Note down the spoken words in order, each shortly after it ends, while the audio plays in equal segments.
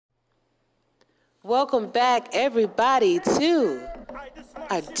Welcome back, everybody, to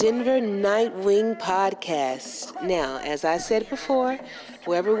our Denver Nightwing podcast. Now, as I said before,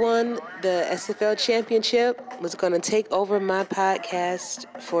 whoever won the SFL championship was going to take over my podcast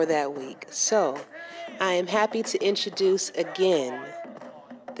for that week. So, I am happy to introduce again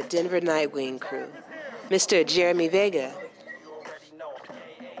the Denver Nightwing crew. Mr. Jeremy Vega.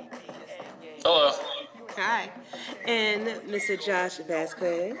 Hello. Hi. And Mr. Josh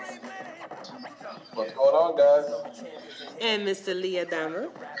Vasquez. What's going on, guys? And Mr. Lee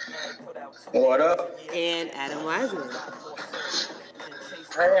Adama. What up? And Adam Wiseman.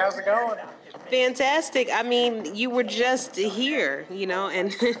 Hey, how's it going? Fantastic. I mean, you were just here,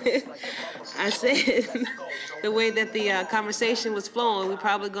 and I said the way that the conversation was flowing, we're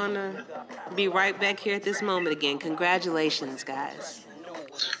probably going to be right back here at this moment again. Congratulations, guys.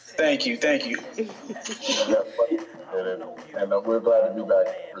 Thank you. And we're glad to be back,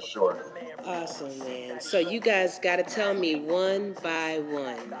 for sure. Awesome, man. So you guys got to tell me one by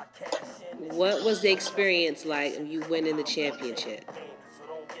one, what was the experience like when you winning the championship?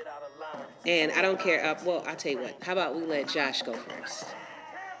 And I don't care. Well, I'll tell you what. How about we let Josh go first?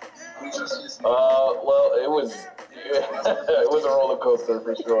 Well, it was a roller coaster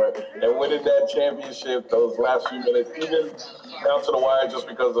for sure. And winning that championship, those last few minutes, even down to the wire, just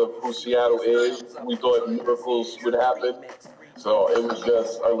because of who Seattle is, we thought miracles would happen. So it was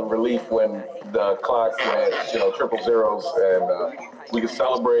just a relief when the clock went, triple zeros, and we could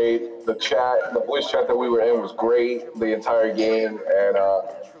celebrate. The voice chat that we were in was great the entire game, and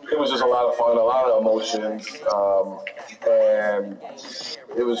it was just a lot of fun, a lot of emotions, and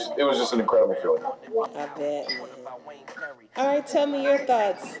it was just an incredible feeling. I bet, man. All right, tell me your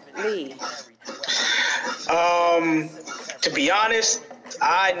thoughts, Lee. To be honest,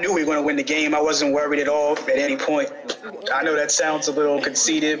 I knew we were going to win the game. I wasn't worried at all at any point. I know that sounds a little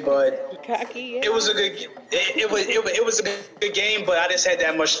conceited, but Cocky, yeah. it was a good game. But I just had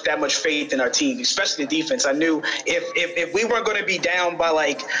that much faith in our team, especially the defense. I knew if we weren't going to be down by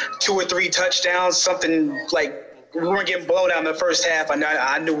like 2 or 3 touchdowns, something like we weren't getting blown out in the first half,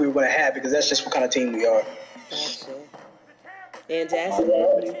 I knew we were going to have, because that's just what kind of team we are. Gotcha. Fantastic.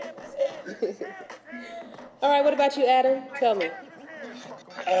 All right, what about you, Adam? Tell me.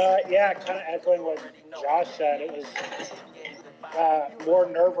 Yeah, kind of echoing what Josh said. It was more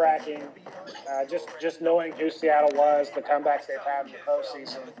nerve-wracking, just knowing who Seattle was, the comebacks they've had in the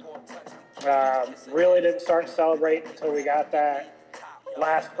postseason. Really didn't start to celebrate until we got that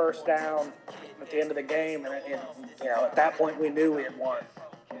last first down at the end of the game, and at that point we knew we had won.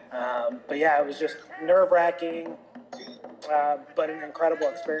 But yeah, it was just nerve-wracking, but an incredible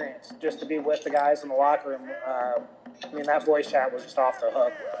experience just to be with the guys in the locker room. That voice chat was just off the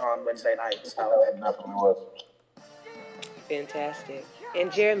hook on Wednesday night. So. It definitely was. Fantastic.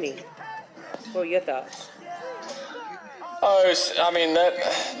 And Jeremy, what were your thoughts?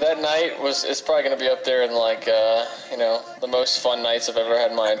 That night it's probably going to be up there in the most fun nights I've ever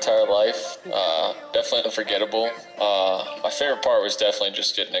had in my entire life. Definitely unforgettable. My favorite part was definitely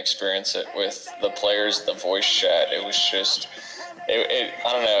just getting to experience it with the players, the voice chat. It was just, it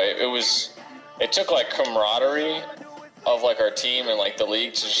took like camaraderie of like our team and like the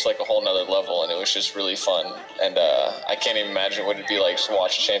league to just like a whole nother level, and it was just really fun. And I can't even imagine what it'd be like to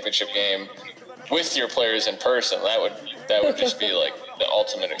watch a championship game with your players in person. That would just be like the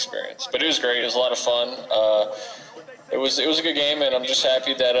ultimate experience. But it was great. It was a lot of fun. It was a good game, and I'm just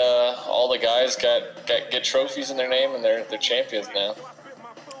happy that all the guys get trophies in their name, and they're champions now.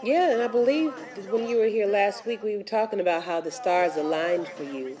 Yeah, and I believe when you were here last week, we were talking about how the stars aligned for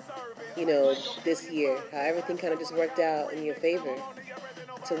you, this year. How everything kind of just worked out in your favor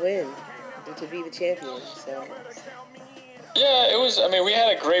to win, and to be the champion. So. Yeah, it was. We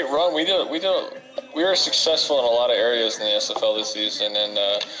had a great run. We were successful in a lot of areas in the SFL this season, and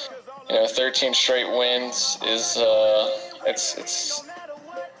 13 straight wins is it's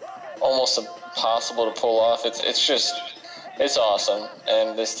almost impossible to pull off. It's awesome,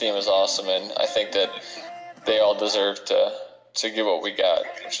 and this team is awesome, and I think that they all deserve to get what we got,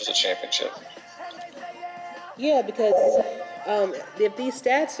 which was a championship. Yeah, because if these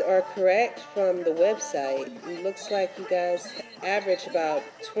stats are correct from the website, it looks like you guys average about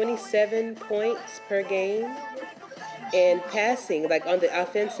 27 points per game. And passing, like on the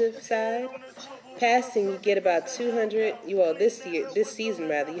offensive side, passing, you get about 200. This season,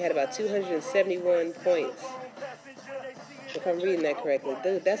 you had about 271 points. If I'm reading that correctly.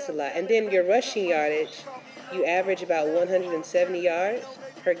 Dude, that's a lot. And then your rushing yardage, you average about 170 yards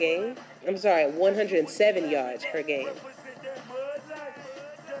per game. 107 yards per game.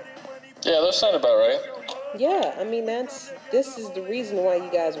 Yeah, that sounds about right. Yeah, I mean this is the reason why you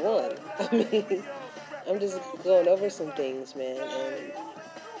guys won. I mean, I'm just going over some things, man, and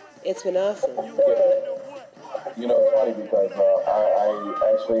it's been awesome. You know, it's funny because I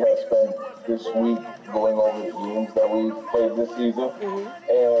actually have spent this week going over the games that we played this season,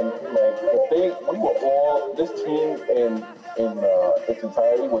 and like the thing, we were all this team in its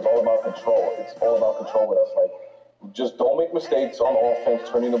entirety was all about control. It's all about control with us. Like, just don't make mistakes on offense,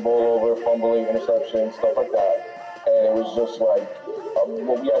 turning the ball over, fumbling, interception, stuff like that. And it was just like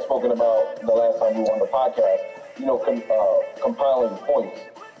what we had spoken about the last time we were on the podcast. You know, compiling points.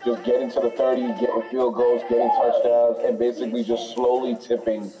 Just getting to the 30, getting field goals, getting touchdowns, and basically just slowly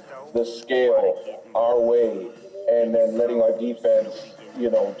tipping the scale our way, and then letting our defense, you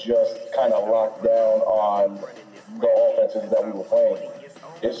know, just kind of lock down on the offenses that we were playing.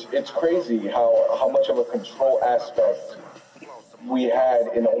 It's crazy how much of a control aspect we had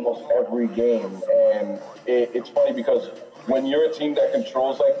in almost every game, and it's funny because when you're a team that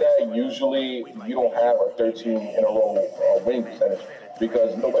controls like that, usually you don't have a 13 in a row winning percentage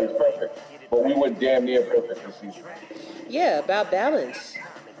because nobody's perfect. But we were damn near perfect this season. Yeah, about balance.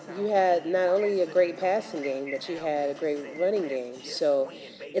 You had not only a great passing game, but you had a great running game. So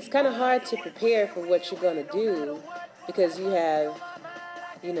it's kind of hard to prepare for what you're going to do because you have,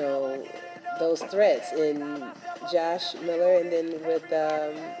 you know, those threats in Josh Miller and then with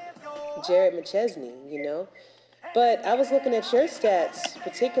Jared McChesney, you know. But I was looking at your stats,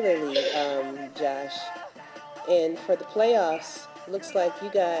 particularly, Josh, and for the playoffs, looks like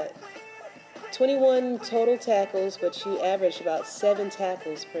you got 21 total tackles, but you averaged about 7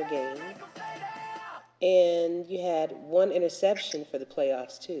 tackles per game. And you had 1 interception for the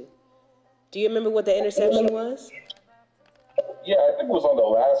playoffs, too. Do you remember what the interception was? Yeah, I think it was on the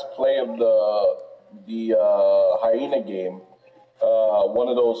last play of the Hyena game. One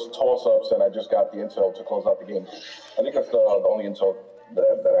of those toss-ups, and I just got the intel to close out the game. I think that's the only intel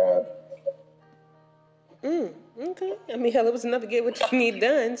that I had. Okay. I mean, hell, it was enough to get what you need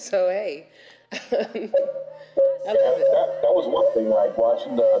done, so hey. I love it. That was one thing. Like,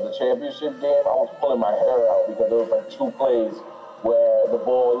 watching the championship game, I was pulling my hair out because there was like 2 plays where the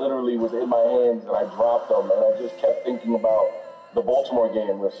ball literally was in my hands and I dropped them, and I just kept thinking about the Baltimore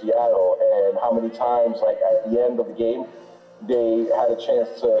game with Seattle and how many times, like, at the end of the game, they had a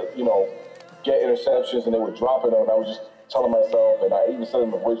chance to, you know, get interceptions and they were dropping them. And I was just telling myself, and I even said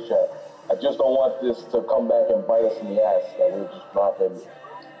in the voice chat, I just don't want this to come back and bite us in the ass that we're just dropping,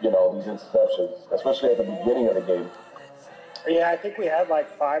 you know, these interceptions, especially at the beginning of the game. Yeah, I think we had like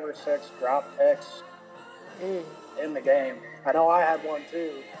 5 or 6 drop picks in the game. I know I had one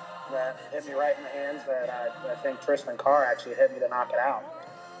too that hit me right in the hands that I think Tristan Carr actually hit me to knock it out.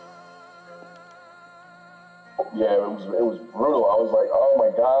 Yeah, it was brutal. I was like, oh my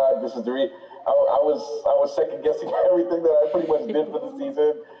God, this is the I was second guessing everything that I pretty much did for the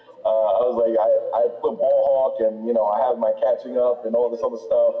season. I was like, I put ball hawk and, you know, I have my catching up and all this other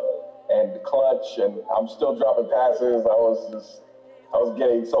stuff and clutch, and I'm still dropping passes. I was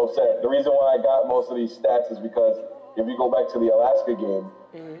getting so sad. The reason why I got most of these stats is because if you go back to the Alaska game,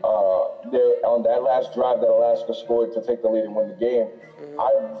 there on that last drive that Alaska scored to take the lead and win the game,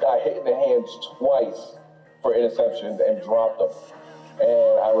 I got hit in the hands twice for interceptions and dropped them.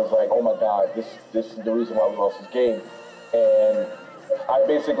 And I was like, oh my God, this is the reason why we lost this game. And I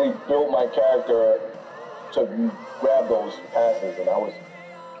basically built my character to grab those passes, and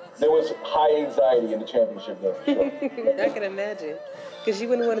there was high anxiety in the championship game. Sure. I can imagine. Because you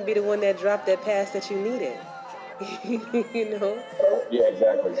wouldn't want to be the one that dropped that pass that you needed. You know? Yeah,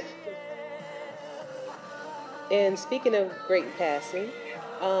 exactly. And speaking of great passing,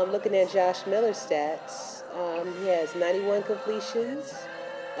 looking at Josh Miller's stats, he has 91 completions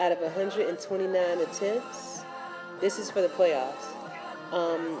out of 129 attempts. This is for the playoffs.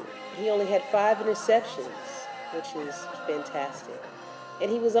 He only had 5 interceptions, which is fantastic. And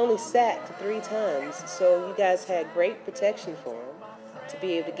he was only sacked 3 times, so you guys had great protection for him to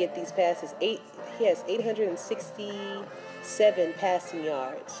be able to get these passes. He has 867 passing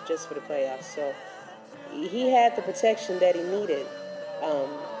yards just for the playoffs, so he had the protection that he needed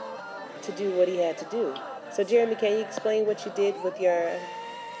to do what he had to do. So, Jeremy, can you explain what you did with your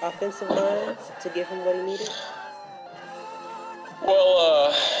offensive line to give him what he needed?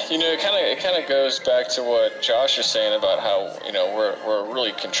 Well, you know, it kind of goes back to what Josh is saying about how, you know, we're a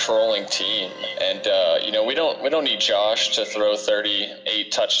really controlling team, and you know, we don't need Josh to throw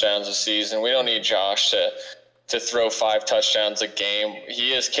 38 touchdowns a season. We don't need Josh to throw 5 touchdowns a game.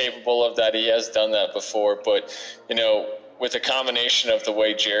 He is capable of that. He has done that before, but you know, with a combination of the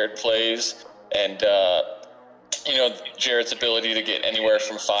way Jared plays and you know, Jared's ability to get anywhere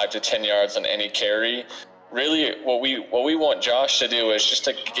from 5 to 10 yards on any carry, really what we want Josh to do is just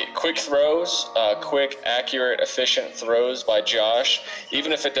to get quick throws, quick, accurate, efficient throws by Josh,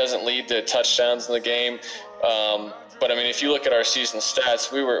 even if it doesn't lead to touchdowns in the game. But I mean, if you look at our season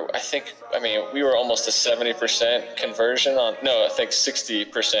stats, we were almost a 70% conversion on, no, I think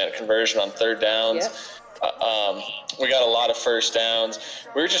 60% conversion on third downs. Yep. We got a lot of first downs.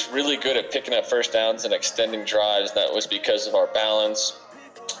 We were just really good at picking up first downs and extending drives. That was because of our balance,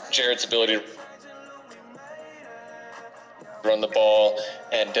 Jared's ability to run the ball,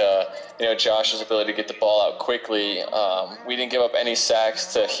 and Josh's ability to get the ball out quickly. We didn't give up any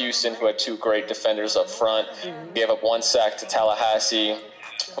sacks to Houston, who had two great defenders up front. We gave up one sack to Tallahassee,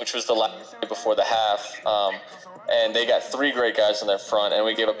 which was the last before the half. And they got three great guys on their front, and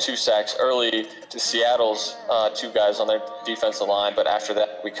we gave up two sacks early to Seattle's two guys on their defensive line. But after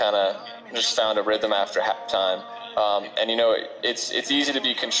that, we kind of just found a rhythm after halftime. It's easy to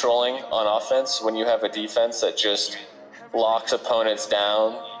be controlling on offense when you have a defense that just locks opponents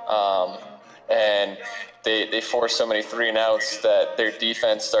down, and they force so many 3-and-outs that their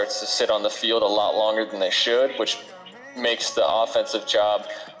defense starts to sit on the field a lot longer than they should, which makes the offensive job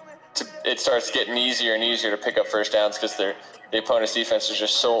it starts getting easier and easier to pick up first downs because the opponent's defense is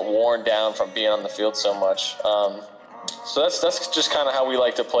just so worn down from being on the field so much. So that's just kind of how we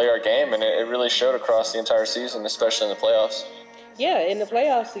like to play our game, and it really showed across the entire season, especially in the playoffs. Yeah, in the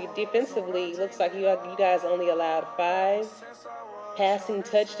playoffs, defensively, looks like you guys only allowed 5 passing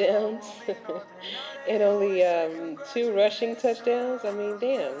touchdowns and only 2 rushing touchdowns. I mean,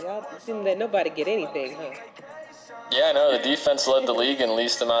 damn, y'all didn't let nobody get anything, huh? Yeah, no, the defense led the league in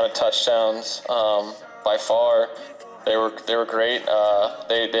least amount of touchdowns by far. They were great.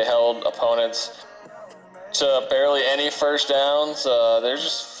 They held opponents to barely any first downs. They're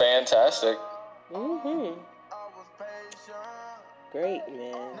just fantastic. Mm-hmm. Great,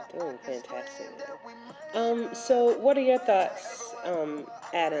 man. Doing fantastic. So what are your thoughts,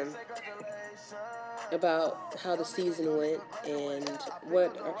 Adam, about how the season went, and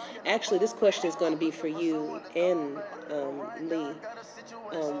actually this question is going to be for you and Lee.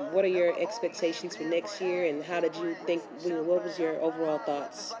 What are your expectations for next year, and how did you think, what was your overall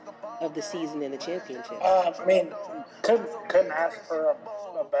thoughts of the season and the championship? Couldn't ask for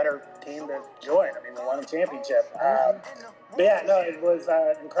a better team to join. They won a championship. But yeah, no, it was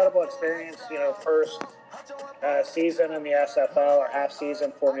an incredible experience. First season in the SFL, or half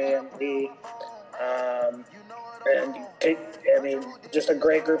season for me and Lee. Just a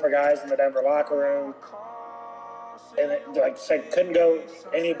great group of guys in the Denver locker room. And like I said, couldn't go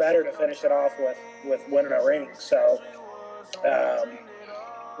any better to finish it off with winning a ring. So,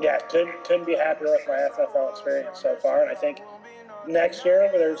 couldn't be happier with my FFL experience so far. And I think next year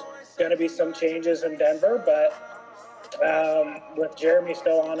there's going to be some changes in Denver, but with Jeremy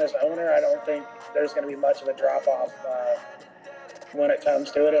still on as owner, I don't think there's going to be much of a drop-off when it comes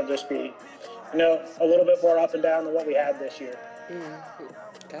to it. It'll just be, a little bit more up and down than what we had this year. Mm-hmm.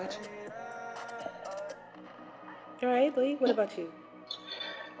 Gotcha. All right, Lee, what about you?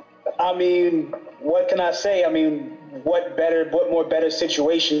 What can I say? What more better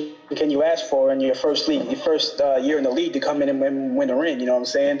situation can you ask for in your first year in the league to come in and win a ring? You know what I'm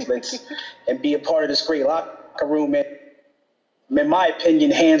saying? And be a part of this great locker room. And in my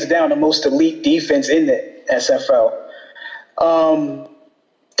opinion, hands down, the most elite defense in the SFL.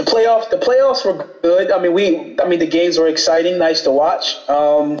 The playoffs were good. The games were exciting, nice to watch.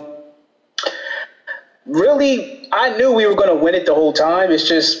 Really, I knew we were going to win it the whole time. It's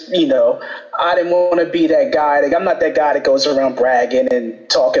just, I didn't want to be that guy. I'm not that guy that goes around bragging and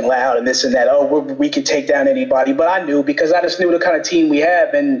talking loud and this and that. Oh, we can take down anybody. But I knew, because I just knew the kind of team we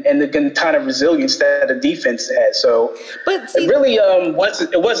have and the kind of resilience that the defense had. So it really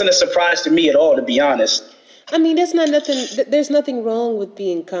wasn't a surprise to me at all, to be honest. There's nothing wrong with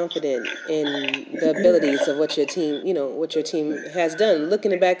being confident in the abilities of what your team has done.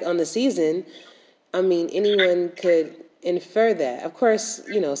 Looking back on the season, anyone could infer that. Of course,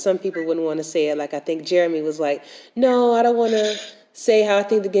 some people wouldn't want to say it. Like, I think Jeremy was like, no, I don't want to say how I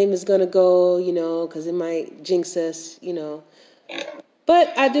think the game is going to go, because it might jinx us,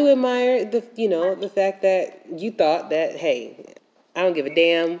 But I do admire the fact that you thought that, hey, I don't give a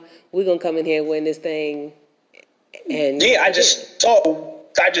damn. We're going to come in here and win this thing. And yeah, I just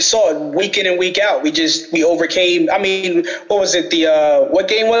saw it week in and week out. We overcame. What was it? What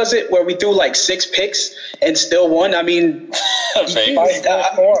game was it where we threw like 6 picks and still won? Vegas.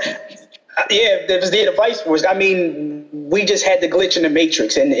 There was the Vice Wars. We just had the glitch in the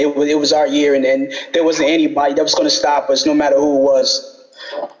Matrix, and it was our year, and there wasn't anybody that was going to stop us, no matter who it was.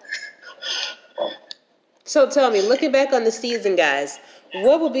 So tell me, looking back on the season, guys,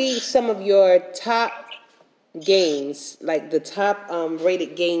 what would be some of your top games, like the top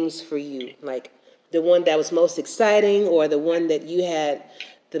rated games for you, like the one that was most exciting, or the one that you had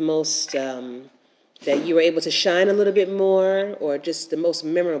the most that you were able to shine a little bit more, or just the most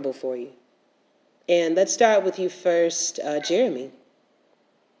memorable for you. And let's start with you first, Jeremy.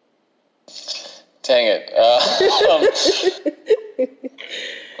 Dang it.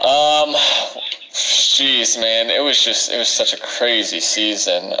 Jeez, man, it was such a crazy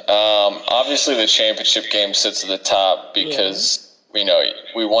season. Obviously, the championship game sits at the top because we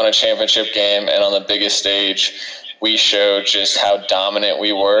won a championship game, and on the biggest stage, we showed just how dominant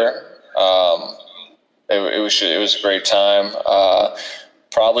we were. It was a great time.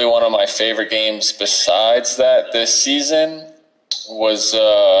 Probably one of my favorite games besides that this season was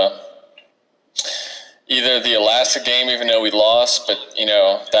either the Alaska game, even though we lost, but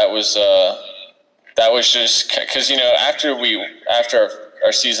that was just because after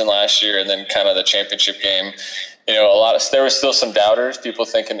our season last year and then kind of the championship game, there was still some doubters, people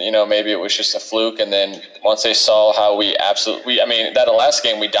thinking maybe it was just a fluke, and then once they saw how that Alaska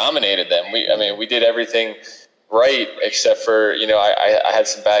game, we dominated them. We did everything right, except for I had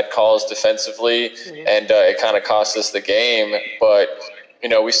some bad calls defensively, and it kind of cost us the game, but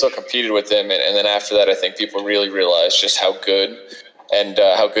we still competed with them, and then after that, I think people really realized just how good and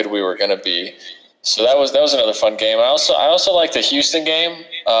how good we were going to be. So that was another fun game. I also liked the Houston game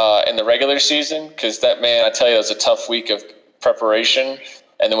in the regular season, because that, man, I tell you, it was a tough week of preparation,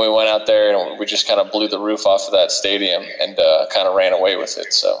 and then we went out there and we just kind of blew the roof off of that stadium and kind of ran away with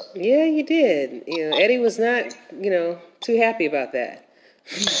it. So yeah, you did. Eddie was not too happy about that.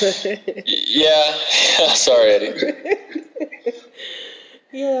 Yeah, sorry, Eddie.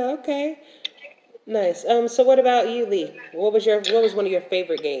 Yeah, okay. Nice. So what about you, Lee? What was one of your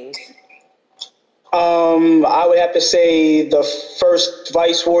favorite games? I would have to say the first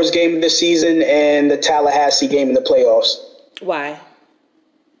Vice Wars game of the season and the Tallahassee game in the playoffs. Why?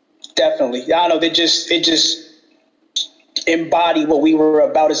 Definitely. I don't know. It just embodied what we were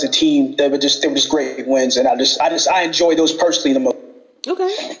about as a team. They were just great wins, and I enjoy those personally the most.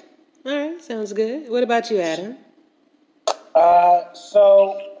 Okay. All right. Sounds good. What about you, Adam?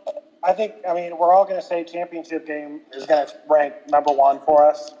 So I think, we're all going to say championship game is going to rank number one for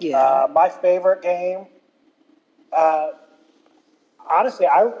us. Yeah. My favorite game, honestly,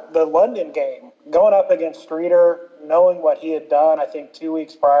 the London game, going up against Streeter, knowing what he had done, I think 2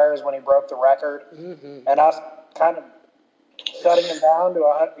 weeks prior is when he broke the record, and us kind of shutting him down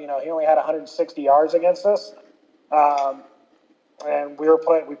to, he only had 160 yards against us. And we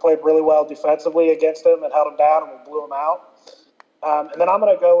played really well defensively against him and held him down, and we blew him out. And then I'm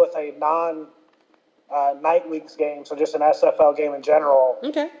going to go with a non-night leagues game, so just an SFL game in general.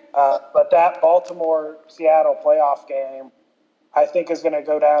 Okay. But that Baltimore-Seattle playoff game, I think, is going to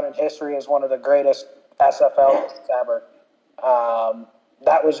go down in history as one of the greatest SFL games ever.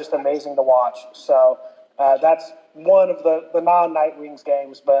 That was just amazing to watch. So that's one of the non-night leagues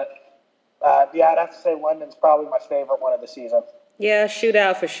games. But, I'd have to say London's probably my favorite one of the season. Yeah,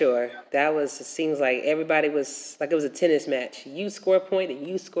 shootout for sure. It seems like everybody was, like it was a tennis match. You score a point and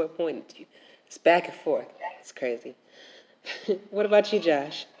you score a point. It's back and forth. It's crazy. What about you,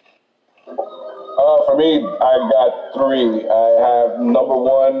 Josh? For me, I got three. I have number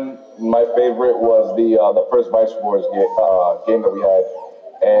one, my favorite was the first Vice Wars game that we had.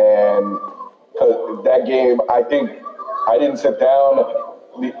 And that game, I think I didn't sit down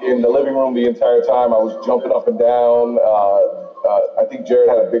in the living room the entire time. I was jumping up and down. I think Jared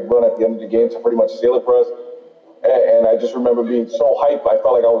had a big run at the end of the game to pretty much seal it for us. And I just remember being so hyped. I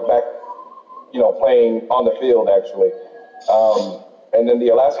felt like I was back, playing on the field, actually. And then the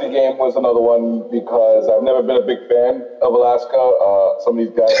Alaska game was another one because I've never been a big fan of Alaska. Some of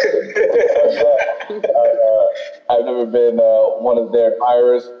these guys, I've never been one of their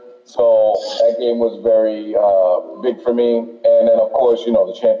admirers. So that game was very big for me. And then, of course,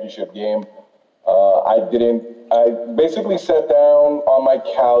 the championship game. I basically sat down on my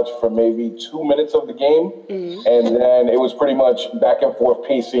couch for maybe 2 minutes of the game, and then it was pretty much back and forth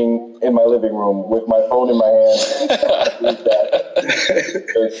pacing in my living room with my phone in my hand.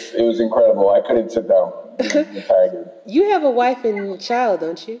 It was incredible. I couldn't sit down the entire game. You have a wife and child,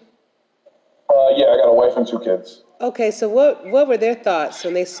 don't you? Yeah, I got a wife and 2 kids. Okay, so what were their thoughts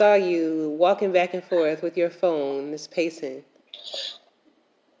when they saw you walking back and forth with your phone, this pacing?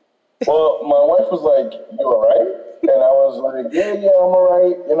 Well, my wife was like, "You all right?" And I was like, "Yeah, I'm all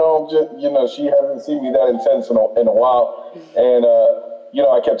right." She hasn't seen me that intense in a while. And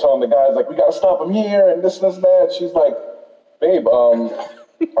I kept telling the guys, like, "We gotta stop him here and this and that." She's like, "Babe, are you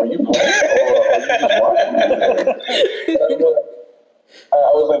playing or are you just watching?"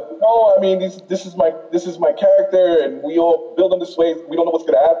 I was like, no, I mean, this is my character, and we all build on this way. We don't know what's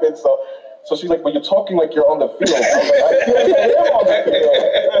gonna happen, so she's like, but you're talking like you're on the field. I was like, I feel like I am on the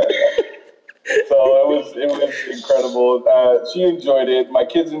field. So it was incredible. She enjoyed it. My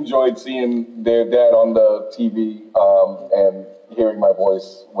kids enjoyed seeing their dad on the TV and hearing my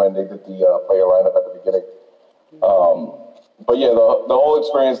voice when they did the player lineup at the beginning. But yeah, the whole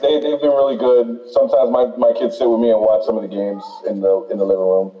experience, they've been really good. Sometimes my kids sit with me and watch some of the games in the living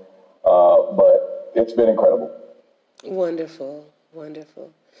room. But it's been incredible. Wonderful.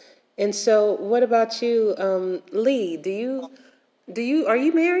 And so, what about you, Lee? Are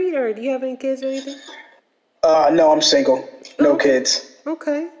you married, or do you have any kids or anything? No, I'm single. No kids.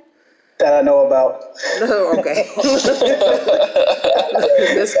 Okay. That I know about. Oh, okay.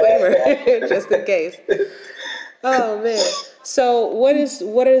 Disclaimer, just in case. Oh man. So what is?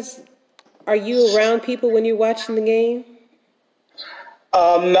 Are you around people when you're watching the game?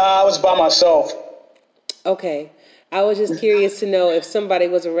 Nah, I was by myself. Okay. I was just curious to know if somebody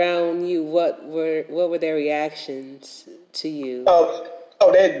was around you, what were their reactions to you?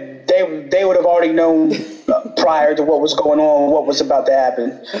 They would have already known prior to what was going on, what was about to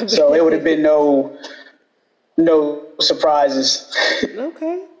happen. So it would have been no surprises.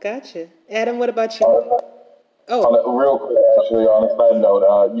 Okay, gotcha. Adam, what about you? Real quick, actually, on a side note,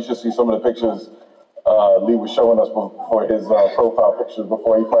 you should see some of the pictures Lee was showing us for his profile pictures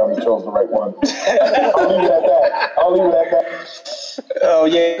before he finally chose the right one. I'll leave it at that. Oh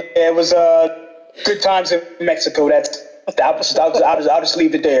yeah, it was good times in Mexico. I'll just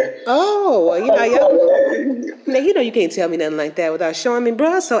leave it there. Oh, well, you can't tell me nothing like that without showing me,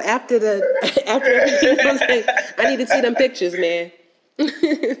 bro. So after everything, I need to see them pictures, man. All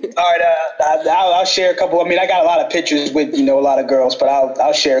right, I'll share a couple. I mean, I got a lot of pictures with a lot of girls, but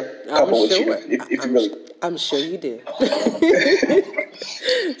I'll share a couple with you if you really. I'm sure you do.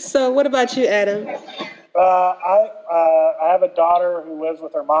 So, what about you, Adam? I have a daughter who lives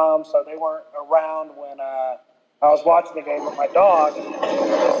with her mom, so they weren't around when I was watching the game with my dog.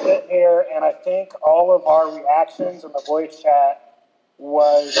 Just sitting here, and I think all of our reactions in the voice chat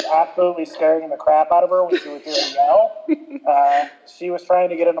was absolutely scaring the crap out of her when she would hear me yell. She was trying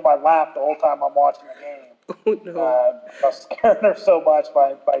to get into my lap the whole time I'm watching the game. Oh, no. I was scaring her so much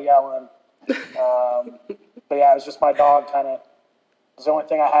by yelling. But yeah, it was just my dog it was the only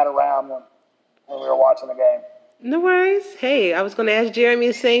thing I had around when we were watching the game. No worries. Hey, I was going to ask Jeremy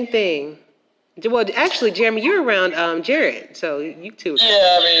the same thing. Well, actually, Jeremy, you're around Jared, so you two.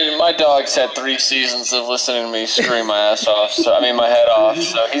 Yeah, I mean, my dog's had 3 seasons of listening to me scream my ass off. My head off.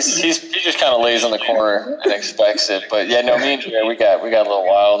 So he just kind of lays in the corner and expects it. But yeah, no, me and Jared, we got a little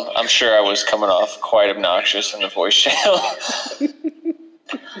wild. I'm sure I was coming off quite obnoxious in the voice channel.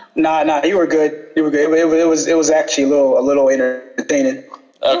 Nah, you were good. You were good. It was actually a little entertaining.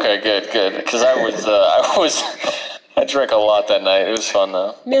 Okay, good. Because I drank a lot that night. It was fun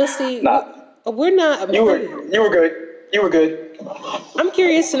though. Now, see, we're not. You were good. You were good. I'm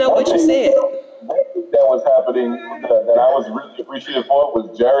curious to know what you said. One thing that was happening that I was really appreciative for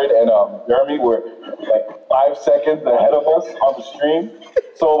was Jared and Jeremy were like 5 seconds ahead of us on the stream.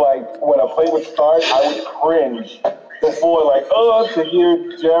 So like when a play would start, I would cringe before to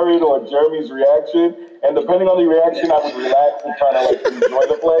hear Jared or Jeremy's reaction. And depending on the reaction, I would relax and kind of enjoy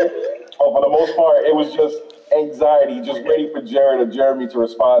the play. But for the most part, it was just anxiety, just waiting for Jared or Jeremy to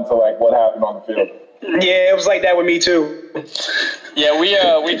respond to what happened on the field. Yeah, it was like that with me too. Yeah, we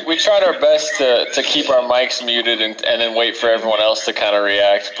tried our best to keep our mics muted and then wait for everyone else to kind of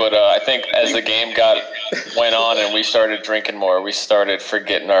react. But I think as the game went on and we started drinking more, we started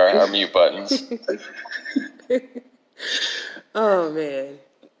forgetting our mute buttons. Oh man,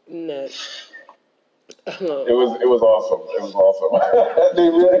 nuts. It was awesome. It was awesome.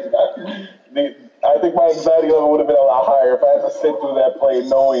 I think my anxiety level would have been a lot higher if I had to sit through that play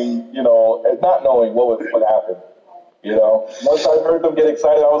knowing, not knowing what happened. Once I heard them get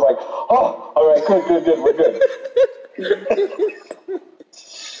excited, I was like, oh, all right, good, we're good.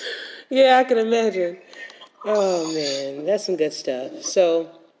 Yeah, I can imagine. Oh man, that's some good stuff. So,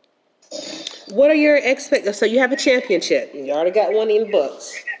 what are your So you have a championship. You already got one in the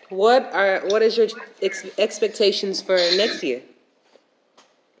books. What is your expectations for next year?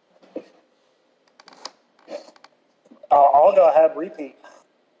 I'll go ahead and repeat.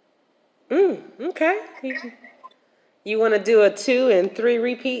 Okay. You want to do a 2 and 3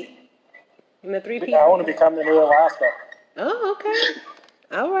 repeat? And a 3-peat? Yeah, I want to become the new Alaska. Oh, okay.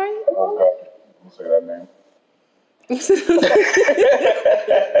 All right. Okay. Don't say that name.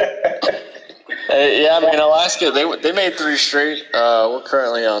 Yeah, I mean, Alaska, they made 3 straight. We're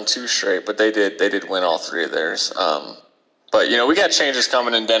currently on 2 straight, but they did win all 3 of theirs. But, we got changes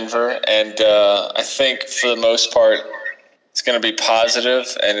coming in Denver, and I think for the most part it's going to be positive,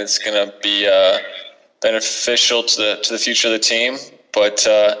 and it's going to be beneficial to the future of the team. But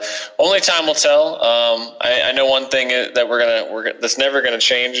only time will tell. I know one thing that that's never gonna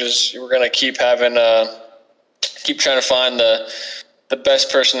change is we're gonna keep trying to find the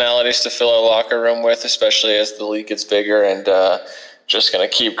best personalities to fill our locker room with, especially as the league gets bigger, and just gonna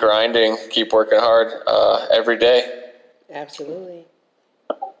keep grinding, keep working hard every day. Absolutely.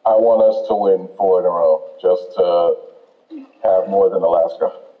 I want us to win 4 in a row, just to have more than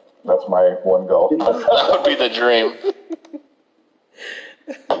Alaska. That's my one goal. That would be the dream.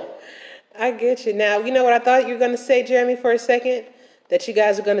 I get you. Now, you know what I thought you were going to say, Jeremy, for a second? That you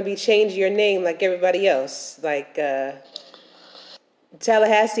guys are going to be changing your name like everybody else. Like,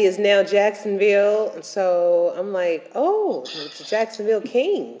 Tallahassee is now Jacksonville. And so I'm like, oh, it's the Jacksonville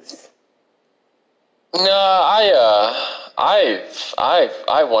Kings. No, I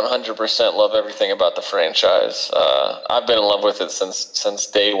 100% love everything about the franchise. I've been in love with it since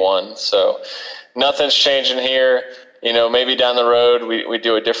day one. So nothing's changing here. Maybe down the road we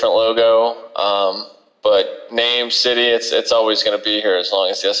do a different logo, but name, city, it's always going to be here as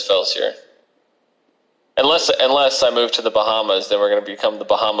long as the SFL's here. Unless I move to the Bahamas, then we're going to become the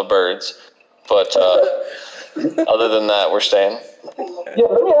Bahama Birds. But other than that, we're staying. Yeah,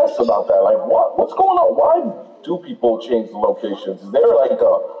 let me ask about that. Like, what's going on? Why do people change the locations? Is there like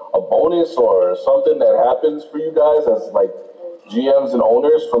a bonus or something that happens for you guys as like GMs and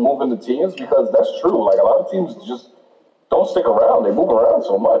owners for moving the teams? Because that's true. Like, a lot of teams just don't stick around. They move around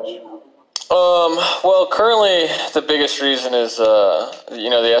so much. Well, currently the biggest reason is, the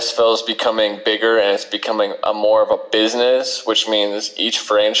SFL is becoming bigger and it's becoming more of a business, which means each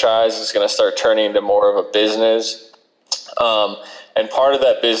franchise is going to start turning into more of a business. And part of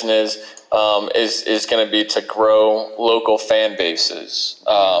that business is going to be to grow local fan bases.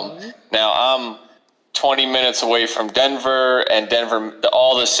 Now, I'm 20 minutes away from Denver, and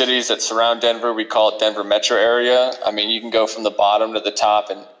all the cities that surround Denver, we call it Denver metro area. I mean, you can go from the bottom to the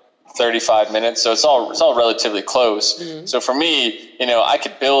top in 35 minutes, so it's all relatively close. Mm-hmm. So for me, I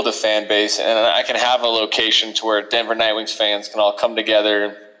could build a fan base, and I can have a location to where Denver Nightwings fans can all come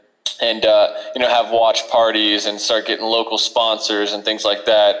together and have watch parties and start getting local sponsors and things like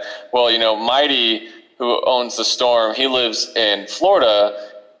that. Well, Mighty, who owns the Storm, he lives in Florida.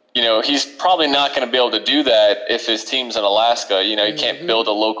 He's probably not going to be able to do that if his team's in Alaska. He can't build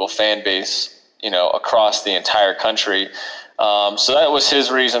a local fan base, across the entire country. So that was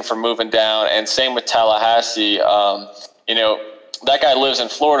his reason for moving down. And same with Tallahassee. That guy lives in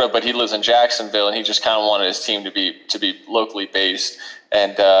Florida, but he lives in Jacksonville, and he just kind of wanted his team to be locally based.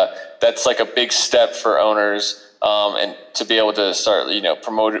 And that's like a big step for owners, and to be able to start,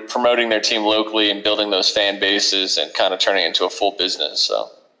 promoting their team locally and building those fan bases and kind of turning it into a full business.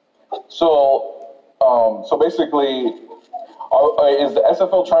 So basically, is the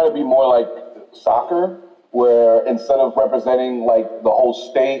SFL trying to be more like soccer, where instead of representing like the whole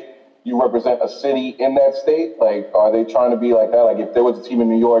state, you represent a city in that state? Like, are they trying to be like that? Like, if there was a team in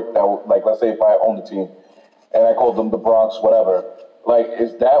New York that, like, let's say if I owned the team and I called them the Bronx, whatever, like,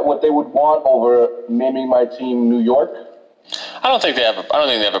 is that what they would want over naming my team New York? I don't think they have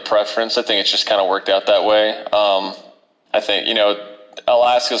a preference. I think it's just kind of worked out that way. I think,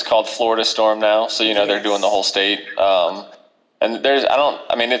 Alaska's called Florida Storm now, so they're doing the whole state. And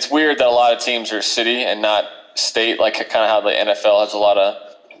it's weird that a lot of teams are city and not state, like kind of how the NFL has a lot of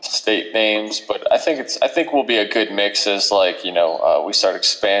state names. But I think we'll be a good mix as we start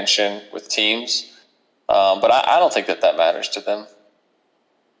expansion with teams. But I don't think that matters to them.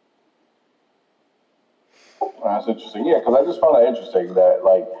 That's interesting. Yeah, because I just found that interesting that,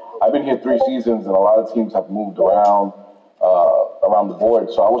 like, I've been here 3 seasons and a lot of teams have moved around the board.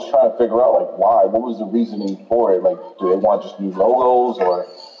 So I was trying to figure out, like, why? What was the reasoning for it? Like, do they want just new logos or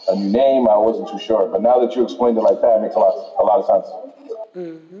a new name? I wasn't too sure. But now that you explained it like that, it makes a lot of sense.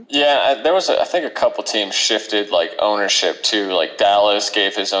 Mm-hmm. Yeah, there was, I think, a couple teams shifted, like, ownership, too. Like, Dallas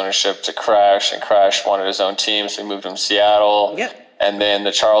gave his ownership to Crash, and Crash wanted his own team, so he moved him to Seattle. Yeah. And then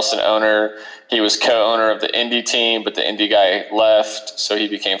the Charleston owner, he was co-owner of the Indy team, but the Indy guy left, so he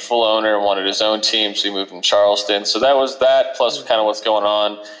became full owner and wanted his own team, so he moved from Charleston. So that was that, plus kind of what's going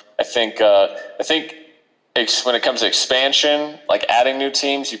on. I think when it comes to expansion, like adding new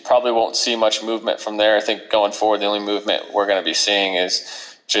teams, you probably won't see much movement from there. I think going forward, the only movement we're going to be seeing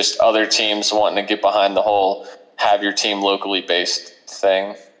is just other teams wanting to get behind the whole have your team locally based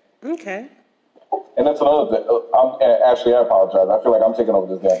thing. Okay. And that's another thing. Ashley, I apologize. I feel like I'm taking over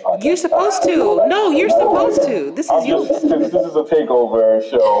this damn podcast. You're supposed to. No, you're supposed to. This is yours. This is a takeover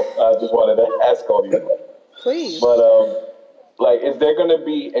show. I just wanted to ask all you. Please. But like, is there going to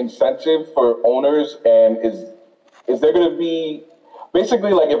be incentive for owners, and is there going to be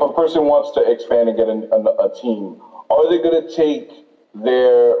basically, like, if a person wants to expand and get a team, are they going to take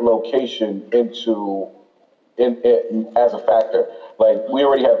their location as a factor? Like, we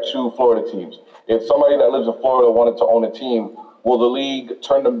already have 2 Florida teams. If somebody that lives in Florida wanted to own a team, will the league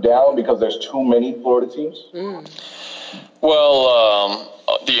turn them down because there's too many Florida teams? Well,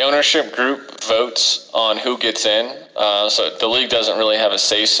 the ownership group votes on who gets in. So the league doesn't really have a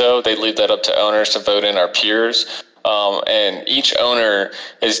say-so. They leave that up to owners to vote in our peers. And each owner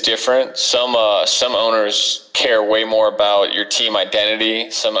is different. Some owners care way more about your team identity.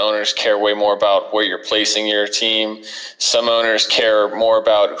 Some owners care way more about where you're placing your team. Some owners care more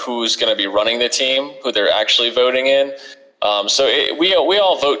about who's going to be running the team, who they're actually voting in. We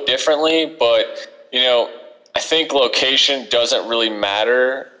all vote differently, but, I think location doesn't really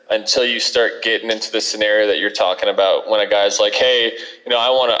matter until you start getting into the scenario that you're talking about, when a guy's like, hey, I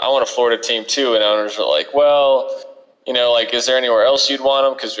want a Florida team too. And owners are like, well, is there anywhere else you'd want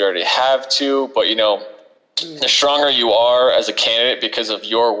them? Because we already have 2. But, the stronger you are as a candidate because of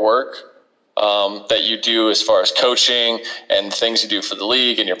your work that you do as far as coaching and things you do for the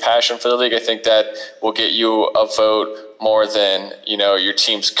league and your passion for the league, I think that will get you a vote more than, your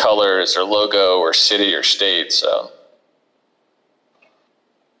team's colors or logo or city or state. So.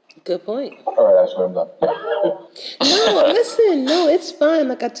 Good point. All right, that's what I'm done. No, listen. No, it's fine.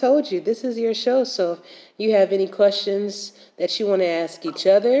 Like I told you, this is your show. So if you have any questions that you want to ask each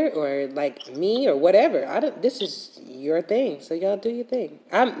other or like me or whatever, this is your thing. So y'all do your thing.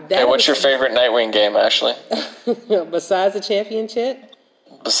 Hey, what's your favorite Nightwing game, Ashley? Besides the championship?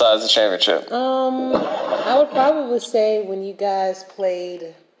 Besides the championship. I would probably say when you guys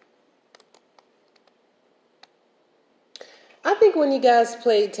played. I think when you guys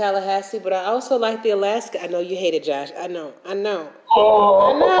played Tallahassee, but I also like the Alaska. I know you hate it, Josh. I know. No.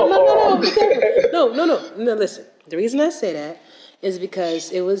 Be careful. No. Listen, the reason I say that is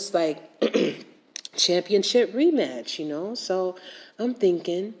because it was like championship rematch, So I'm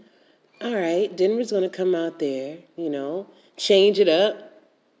thinking, all right, Denver's going to come out there, change it up,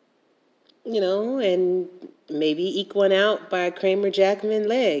 and maybe eke one out by a Kramer-Jackman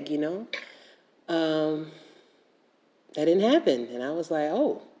leg, That didn't happen. And I was like,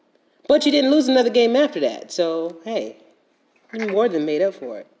 oh. But you didn't lose another game after that. So, hey, you more than made up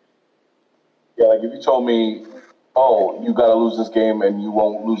for it. Yeah, like if you told me, oh, you got to lose this game and you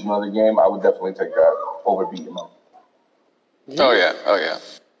won't lose another game, I would definitely take that over beating them. Yeah. Oh, yeah.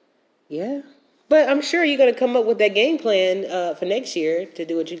 Yeah. But I'm sure you're going to come up with that game plan for next year to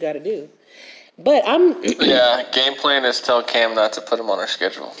do what you got to do. But Yeah, game plan is tell Cam not to put him on our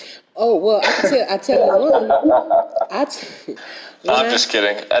schedule. Oh, well, I tell you one. I'm just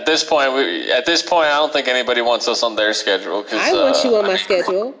kidding. At this point, I don't think anybody wants us on their schedule. I want you on my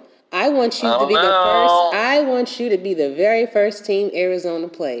schedule. I want you to be the first. I want you to be the very first team Arizona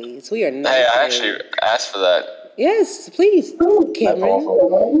plays. We are not. Hey, I actually asked for that. Yes, please,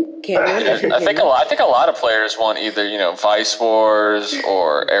 Cameron. I think a lot of players want either Vice Wars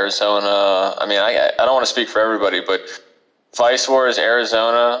or Arizona. I mean, I don't want to speak for everybody, but Vice Wars,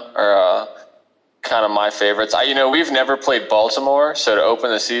 Arizona are kind of my favorites. We've never played Baltimore, so to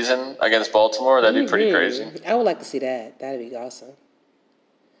open the season against Baltimore, that'd be pretty crazy. I would like to see that. That'd be awesome.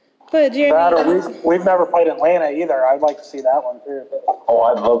 But Jeremy, we've never played Atlanta either. I'd like to see that one too. Oh,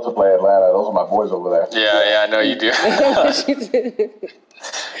 I'd love to play Atlanta. Those are my boys over there. Yeah, I know you do.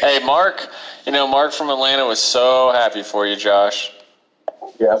 Hey, Mark. Mark from Atlanta was so happy for you, Josh.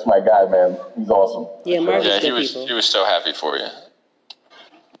 Yeah, that's my guy, man. He's awesome. Yeah, Mark is good people. He was so happy for you.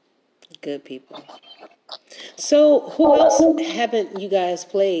 Good people. So, who else haven't you guys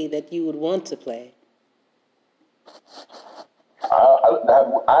played that you would want to play?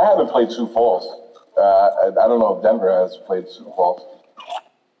 I haven't played Sioux Falls. I don't know if Denver has played Sioux Falls.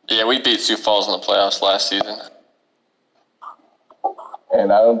 Yeah, we beat Sioux Falls in the playoffs last season.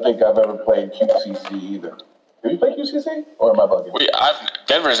 And I don't think I've ever played QCC either. Have you played QCC? Or am I bugging?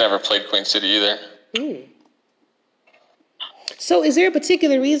 Denver's never played Queen City either. So is there a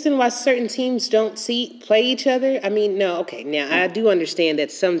particular reason why certain teams don't play each other? I mean, no, okay. Now, I do understand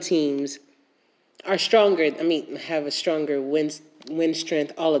that some teams are stronger. I mean, have a stronger win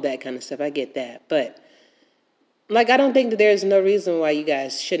strength, all of that kind of stuff. I get that. But, I don't think that there's no reason why you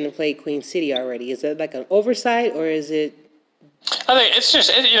guys shouldn't have played Queen City already. Is that like an oversight, or is it? I think it's just,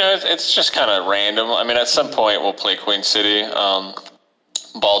 it's just kind of random. I mean, at some point we'll play Queen City,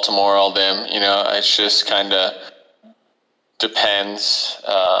 Baltimore, all them. It's just kind of depends.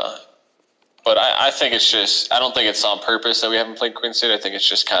 But I think it's just, I don't think it's on purpose that we haven't played Queen City. I think it's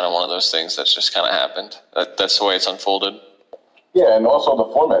just kind of one of those things that's just kind of happened. That's the way it's unfolded. Yeah, and also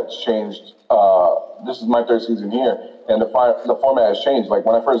the format's changed. This is my third season here, and the format has changed. Like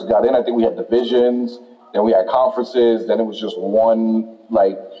when I first got in, I think we had divisions, then we had conferences, then it was just one,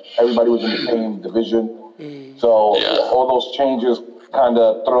 like everybody was in the same division. So all those changes kind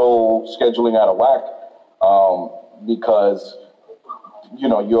of throw scheduling out of whack because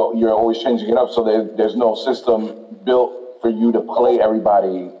you're always changing it up. So there's no system built for you to play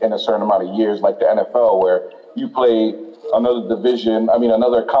everybody in a certain amount of years, like the NFL, where you play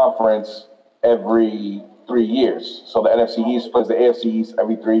another conference every 3 years. So the NFC East plays the AFC East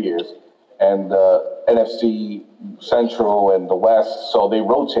every 3 years, and the NFC Central and the West, so they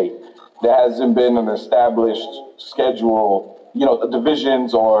rotate. There hasn't been an established schedule, the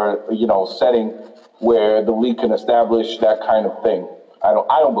divisions or, setting where the league can establish that kind of thing. I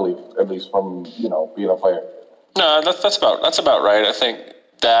don't believe, at least from, being a player. No, that's about right. I think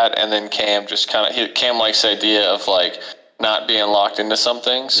that, and then Cam Cam likes the idea of like not being locked into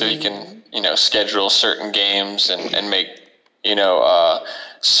something, so he can schedule certain games and make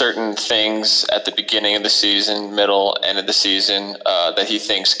certain things at the beginning of the season, middle, end of the season that he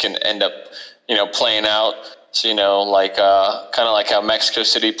thinks can end up playing out. So like kind of like how Mexico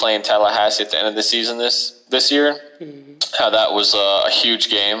City playing Tallahassee at the end of the season this year. How that was a huge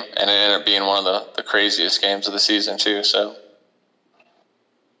game, and it ended up being one of the craziest games of the season too. So,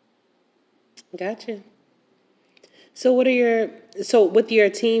 gotcha. So with your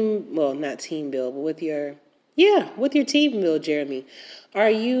team, well, not team build, but with your team build, Jeremy, are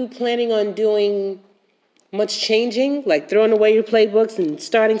you planning on doing much changing, like throwing away your playbooks and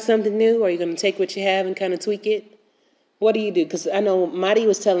starting something new? Or are you going to take what you have and kind of tweak it? What do you do? Because I know Marty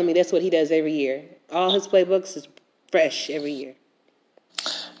was telling me that's what he does every year. All his playbooks is fresh every year.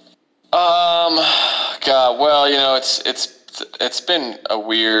 God, well, it's been a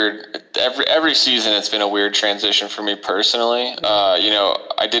weird every season. It's been a weird transition for me personally.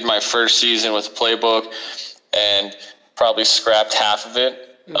 I did my first season with a playbook and probably scrapped half of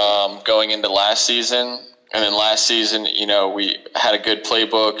it going into last season. And then last season, we had a good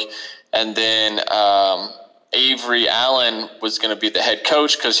playbook, and then Avery Allen was going to be the head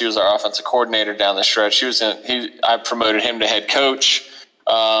coach because he was our offensive coordinator down the stretch. I promoted him to head coach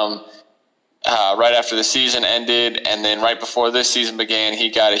right after the season ended, and then right before this season began, he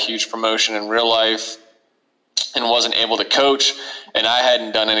got a huge promotion in real life and wasn't able to coach. And I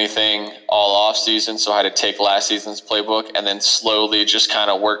hadn't done anything all off season, so I had to take last season's playbook and then slowly just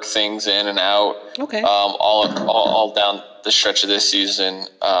kind of work things in and out. Okay. All down the stretch of this season.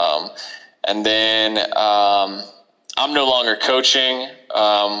 And then I'm no longer coaching.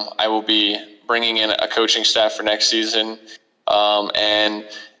 I will be bringing in a coaching staff for next season. And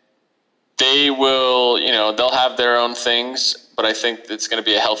they will, they'll have their own things, but I think it's going to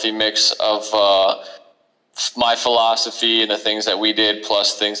be a healthy mix of my philosophy and the things that we did,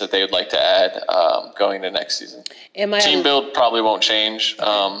 plus things that they would like to add going into next season. Team build probably won't change.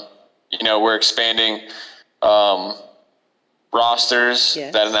 We're expanding rosters.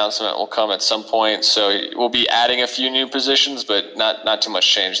 Yes. That announcement will come at some point. So we'll be adding a few new positions, but not too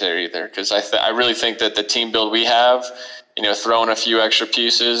much change there either. Because I really think that the team build we have, throwing a few extra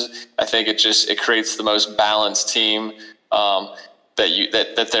pieces, I think it creates the most balanced team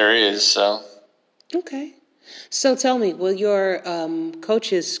that there is. So. Okay. So tell me, will your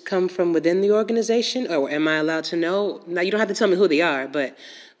coaches come from within the organization, or am I allowed to know? Now, you don't have to tell me who they are, but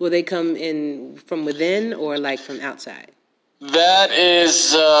will they come in from within or like from outside? That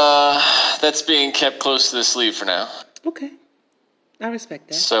is, that's being kept close to the sleeve for now. Okay, I respect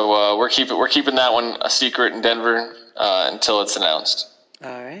that. So we're keeping that one a secret in Denver until it's announced.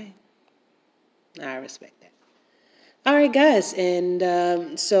 All right, I respect that. All right, guys,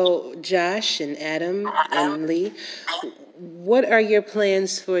 and so Josh and Adam and Lee, what are your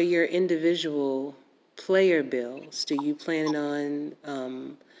plans for your individual player builds? Do you plan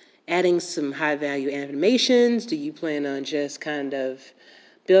on adding some high-value animations? Do you plan on just kind of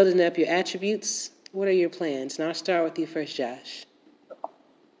building up your attributes? What are your plans? And I'll start with you first, Josh.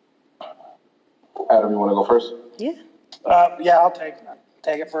 Adam, you want to go first? Yeah. I'll take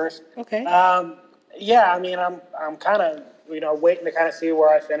it first. Okay. Yeah, I mean, I'm kind of, waiting to kind of see where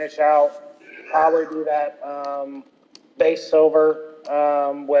I finish out. Probably do that base silver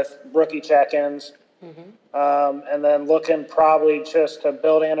with rookie check-ins. Mm-hmm. And then looking probably just to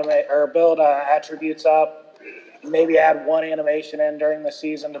build attributes up. Maybe add one animation in during the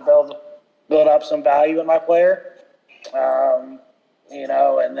season to build up some value in my player. And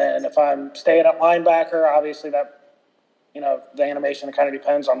then if I'm staying at linebacker, obviously that, the animation kind of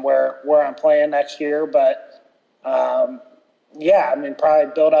depends on where I'm playing next year. But, probably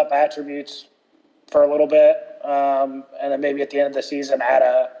build up attributes for a little bit, and then maybe at the end of the season add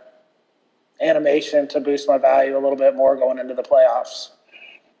a animation to boost my value a little bit more going into the playoffs.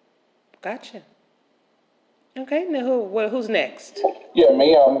 Gotcha. Okay, now who's next? Yeah,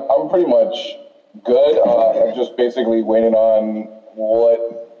 me. I'm pretty much good. I'm just basically waiting on what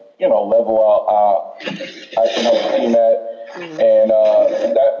level I can help the team at. And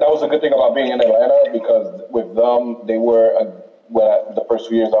that was a good thing about being in Atlanta, because with them, they were, the first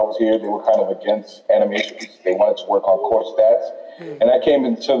 2 years I was here, they were kind of against animations. They wanted to work on core stats. And I came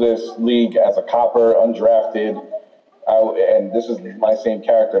into this league as a copper, undrafted, and this is my same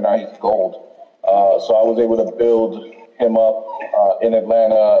character. Now he's gold. So I was able to build him up in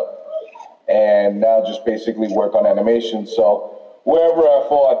Atlanta, and now just basically work on animations. So wherever I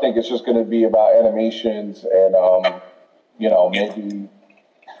fall, I think it's just going to be about animations and,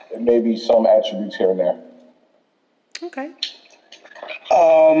 maybe some attributes here and there. Okay.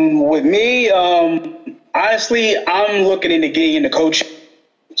 With me, honestly, I'm looking into getting into coaching.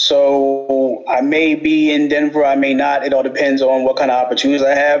 So I may be in Denver, I may not. It all depends on what kind of opportunities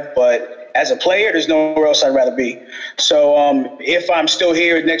I have. But as a player, there's nowhere else I'd rather be. So if I'm still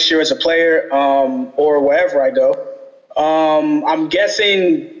here next year as a player, or wherever I go, I'm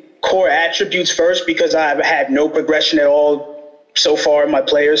guessing core attributes first, because I've had no progression at all so far in my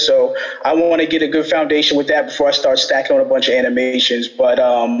players. So I want to get a good foundation with that before I start stacking on a bunch of animations. But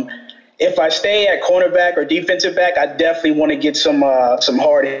if I stay at cornerback or defensive back, I definitely want to get some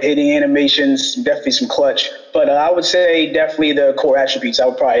hard-hitting animations, definitely some clutch. But I would say definitely the core attributes I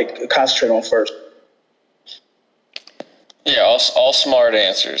would probably concentrate on first. Yeah, all smart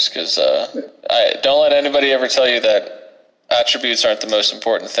answers, because I don't let anybody ever tell you that attributes aren't the most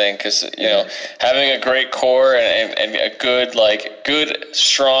important thing, because having a great core and a good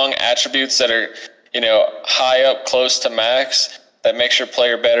strong attributes that are high up close to max, that makes your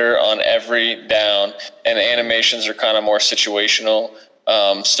player better on every down, and animations are kind of more situational.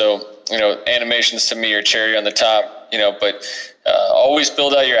 So animations to me are cherry on the top, but always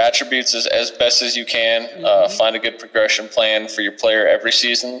build out your attributes as best as you can. Find a good progression plan for your player every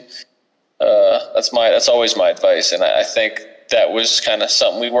season. That's always my advice, and I think that was kind of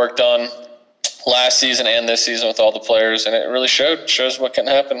something we worked on last season and this season with all the players, and it really shows what can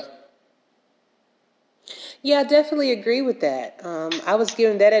happen. Yeah, I definitely agree with that. I was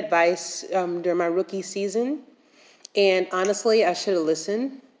given that advice during my rookie season, and honestly, I should have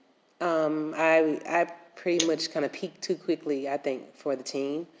listened. I pretty much kind of peaked too quickly, I think, for the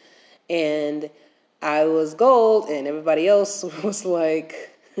team, and I was gold, and everybody else was like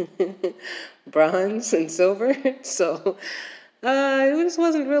bronze and silver. So it just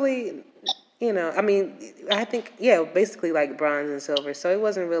wasn't really, I think, basically like bronze and silver. So it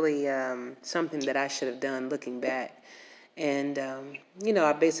wasn't really something that I should have done looking back. And,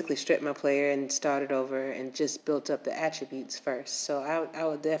 I basically stripped my player and started over and just built up the attributes first. So I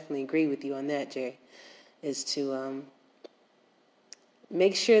would definitely agree with you on that, Jay, is to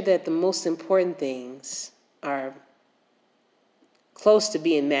make sure that the most important things are close to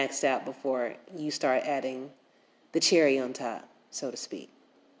being maxed out before you start adding the cherry on top, so to speak.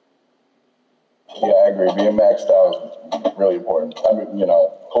 Yeah, I agree. Being maxed out is really important. I mean,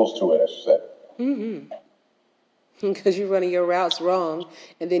 close to it, I should say. Mm-hmm. Because you're running your routes wrong,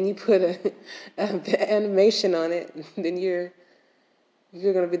 and then you put an animation on it, then you're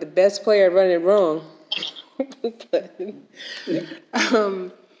going to be the best player at running it wrong.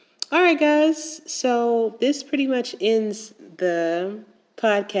 All right, guys. So this pretty much ends the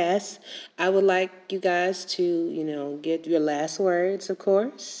podcast. I would like you guys to, get your last words, of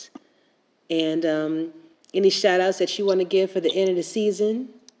course. And any shout-outs that you want to give for the end of the season,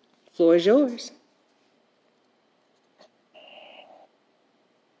 floor is yours.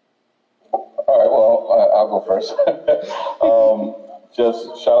 All right, well, I'll go first.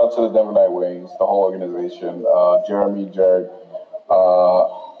 Just shout out to the Denver Nightwings, the whole organization, Jeremy, Jared,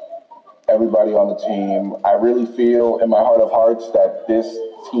 everybody on the team. I really feel in my heart of hearts that this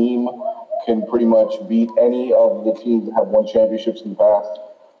team can pretty much beat any of the teams that have won championships in the past.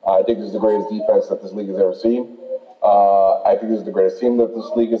 I think this is the greatest defense that this league has ever seen. I think this is the greatest team that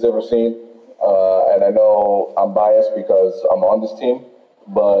this league has ever seen. And I know I'm biased because I'm on this team,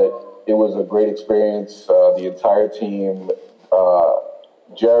 but it was a great experience. The entire team,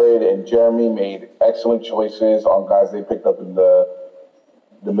 Jared and Jeremy made excellent choices on guys they picked up in the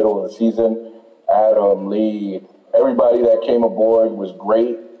middle of the season. Adam, Lee, everybody that came aboard was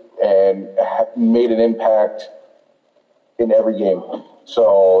great and made an impact in every game.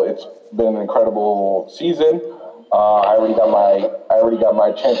 So it's been an incredible season. I already got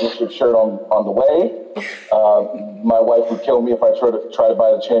my championship shirt on the way. My wife would kill me if I try to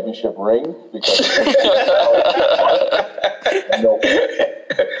buy the championship ring because nope.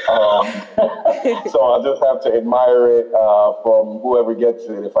 So I'll just have to admire it from whoever gets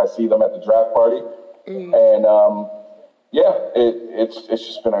it if I see them at the draft party. And yeah, it's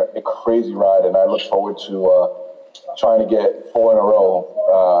just been a crazy ride, and I look forward to trying to get 4 in a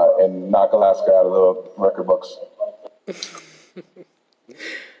row and knock Alaska out of the record books.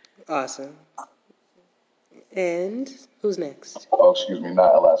 Awesome. And who's next? Oh, excuse me,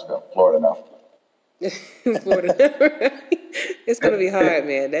 not Alaska, Florida now. Florida. It's going to be hard,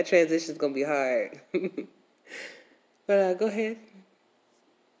 man. That transition's going to be hard. But go ahead.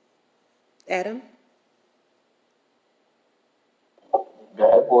 Adam? Go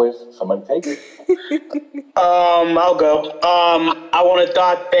ahead, boys. Somebody take it. I'll go. I want to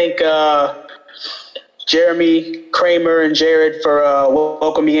thank Jeremy, Kramer, and Jared for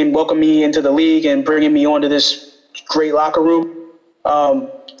welcoming me into the league and bringing me onto this great locker room.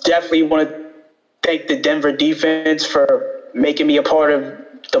 Definitely want to thank the Denver defense for making me a part of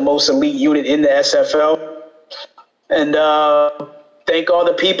the most elite unit in the SFL. And thank all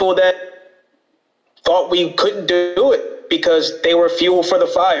the people that thought we couldn't do it because they were fuel for the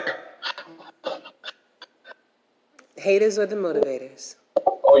fire. Haters or the motivators?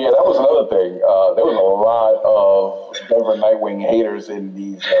 Oh, yeah, that was another thing. There was a lot of Denver Nightwing haters in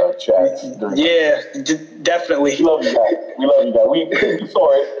these chats. Yeah, definitely. We love you guys. We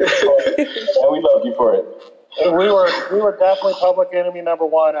saw it, and we love you for it. We were definitely public enemy number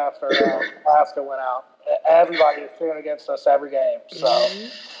one after Alaska went out. Everybody was cheering against us every game. So,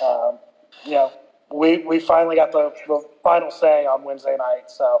 we finally got the final say on Wednesday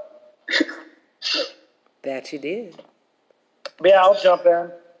night. So That you did. Yeah, I'll jump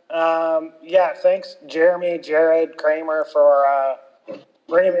in. Thanks, Jeremy, Jared, Kramer, for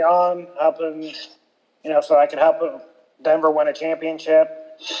bringing me on, helping, so I could help Denver win a championship.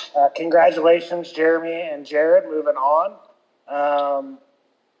 Congratulations, Jeremy and Jared, moving on.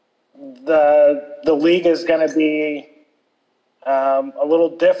 The league is going to be a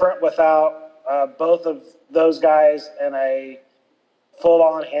little different without both of those guys in a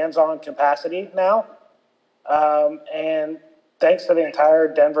full-on, hands-on capacity now. And thanks to the entire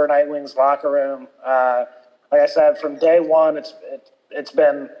Denver Nightwings locker room. Like I said, from day one, it's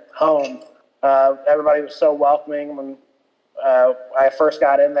been home. Everybody was so welcoming when I first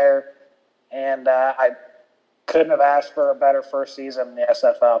got in there, and I couldn't have asked for a better first season in the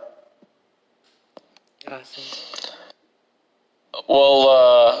SFL. Awesome.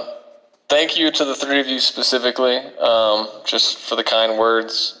 Well, thank you to the three of you specifically, just for the kind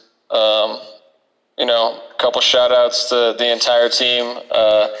words. A couple shout-outs to the entire team.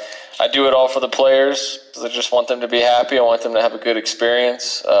 I do it all for the players because I just want them to be happy. I want them to have a good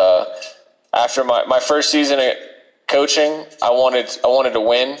experience. After my first season of coaching, I wanted to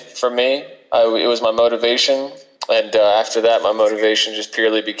win for me. It was my motivation. And after that, my motivation just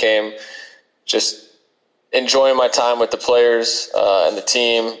purely became just enjoying my time with the players and the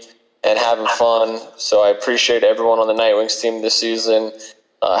team and having fun. So I appreciate everyone on the Nightwings team this season.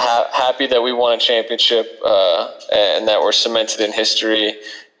 Happy that we won a championship and that we're cemented in history.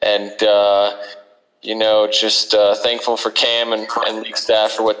 And, just thankful for Cam and league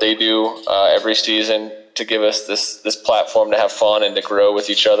staff for what they do every season to give us this platform to have fun and to grow with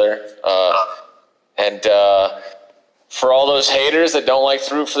each other. And for all those haters that don't like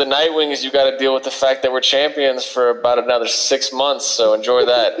to root for the Nightwings, you got to deal with the fact that we're champions for about another 6 months. So enjoy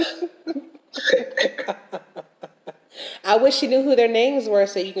that. I wish you knew who their names were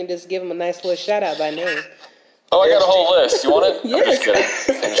so you can just give them a nice little shout out by name. Oh, I got a whole list. You want it? Yes.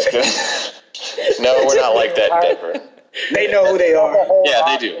 I'm just kidding. No, we're not like that in Denver. They know who they are. Yeah,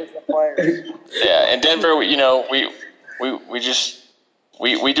 they do. Yeah, in Denver, we do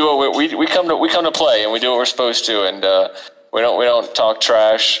what we come to play, and we do what we're supposed to, and we don't talk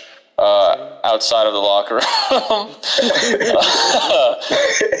trash outside of the locker room.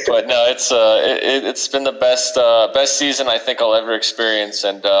 But no, it's been the best season I think I'll ever experience,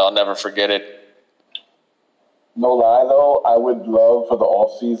 and I'll never forget it. No lie, though, I would love for the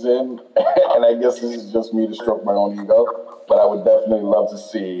off season, and I guess this is just me to stroke my own ego, but I would definitely love to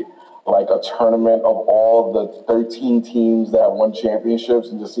see like a tournament of all the 13 teams that have won championships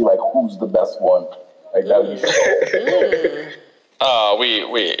and just see like who's the best one. Like that would be so.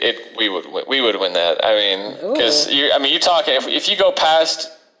 We would win that. I mean, because you talk if you go past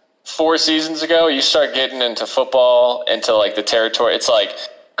 4 seasons ago, you start getting into football, into like the territory. It's like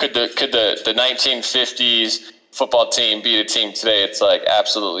could the 1950s football team beat a team today? It's like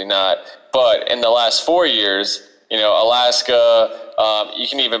absolutely not. But in the last 4 years, Alaska. You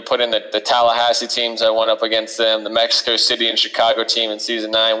can even put in the Tallahassee teams that went up against them, the Mexico City and Chicago team in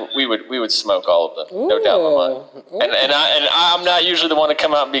season 9. We would smoke all of them, no doubt in my mind. And I'm not usually the one to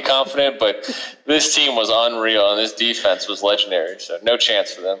come out and be confident, but this team was unreal and this defense was legendary. So no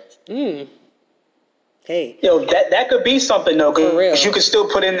chance for them. Hey, that could be something though, because you could still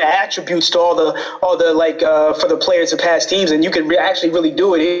put in the attributes to all the for the players of past teams, and you could actually really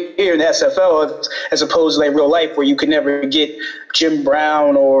do it here in the SFL as opposed to like real life where you could never get Jim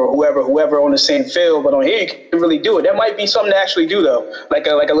Brown or whoever on the same field, but on here you can really do it. That might be something to actually do though, like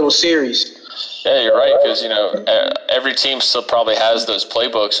a little series. Yeah, you're right, because every team still probably has those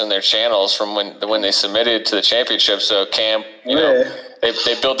playbooks in their channels from when they submitted to the championship. So Cam,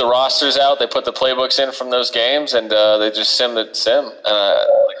 They build the rosters out. They put the playbooks in from those games, and they just sim.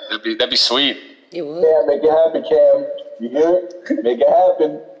 That'd be sweet. It would. Yeah, make it happen, Cam. You hear it? Make it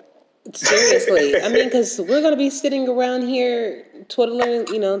happen. Seriously, I mean, because we're gonna be sitting around here twiddling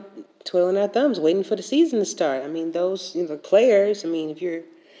our thumbs, waiting for the season to start. I mean, those players. I mean, if you're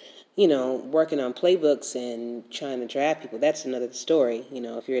working on playbooks and trying to draft people, that's another story.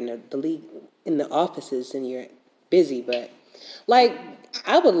 If you're in the league, in the offices, and you're busy, but. Like,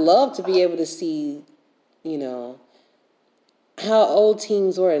 I would love to be able to see, how old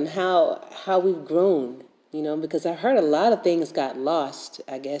teams were and how we've grown, because I heard a lot of things got lost,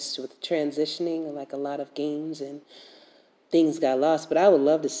 I guess, with transitioning, like a lot of games and things got lost. But I would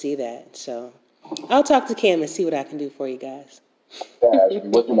love to see that. So I'll talk to Cam and see what I can do for you guys.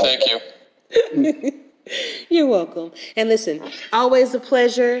 Thank you. You're welcome. And listen, always a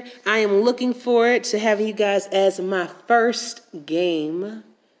pleasure. I am looking forward to having you guys as my first game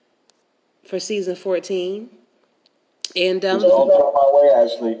for season 14. And just don't throw my way,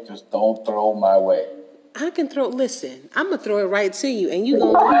 Ashley. Just don't throw my way. I can listen, I'm going to throw it right to you, and you're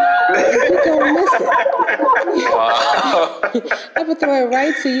going to miss it. I'm going to throw it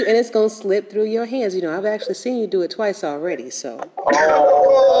right to you, and it's going to slip through your hands. I've actually seen you do it twice already, so.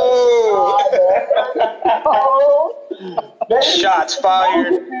 Shots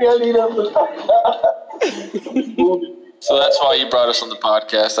fired. So that's why you brought us on the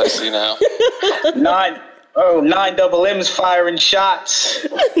podcast, I see now. 9 double M's firing shots.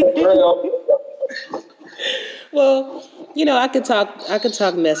 Well, I could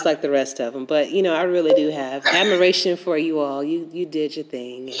talk mess like the rest of them, but I really do have admiration for you all. You did your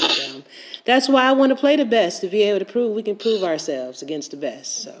thing, and that's why I want to play the best, to be able to prove we can prove ourselves against the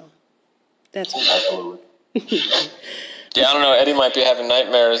best. So that's why. Yeah, I don't know. Eddie might be having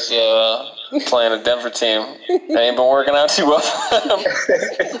nightmares playing a Denver team. It ain't been working out too well for him.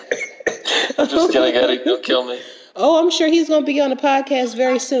 I'm just kidding, Eddie. Don't kill me. Oh, I'm sure he's going to be on the podcast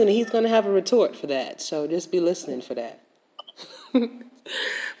very soon, and he's going to have a retort for that. So just be listening for that.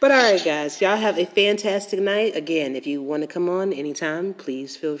 But all right, guys, y'all have a fantastic night. Again, if you want to come on anytime,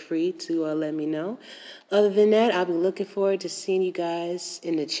 please feel free to let me know. Other than that, I'll be looking forward to seeing you guys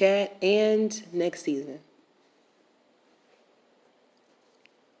in the chat and next season.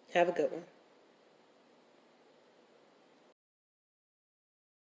 Have a good one.